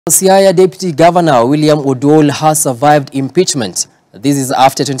Siaya Deputy Governor William Oduol has survived impeachment. This is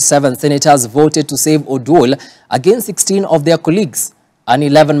after 27 senators voted to save Oduol against 16 of their colleagues. An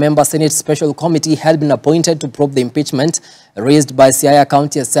 11-member Senate Special Committee had been appointed to probe the impeachment raised by Siaya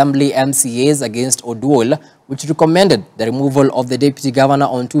County Assembly MCAs against Oduol, which recommended the removal of the Deputy Governor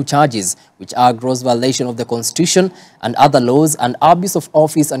on 2 charges, which are gross violation of the Constitution and other laws and abuse of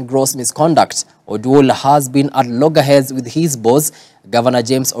office and gross misconduct. Oduol has been at loggerheads with his boss, Governor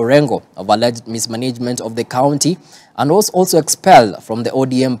James Orengo, of alleged mismanagement of the county, and was also expelled from the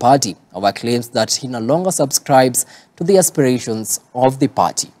ODM party over claims that he no longer subscribes to the aspirations of the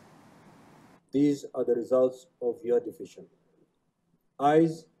party. These are the results of your division.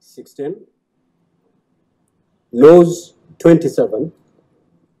 Ayes 16, noes 27,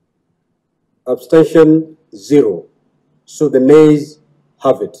 abstention 0. So the nays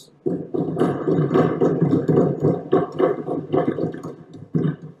have it.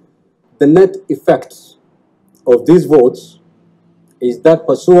 The net effect of these votes is that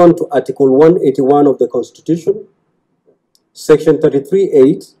pursuant to Article 181 of the Constitution, Section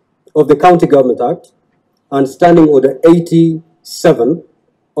 33(8) of the County Government Act, and Standing Order 87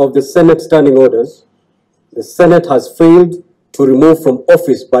 of the Senate Standing Orders, the Senate has failed to remove from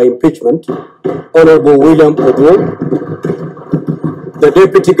office by impeachment Honorable William Oduol, the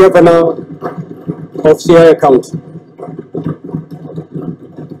Deputy Governor of Siaya County,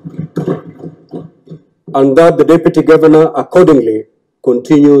 and that the Deputy Governor accordingly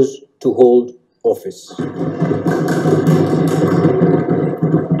continues to hold office.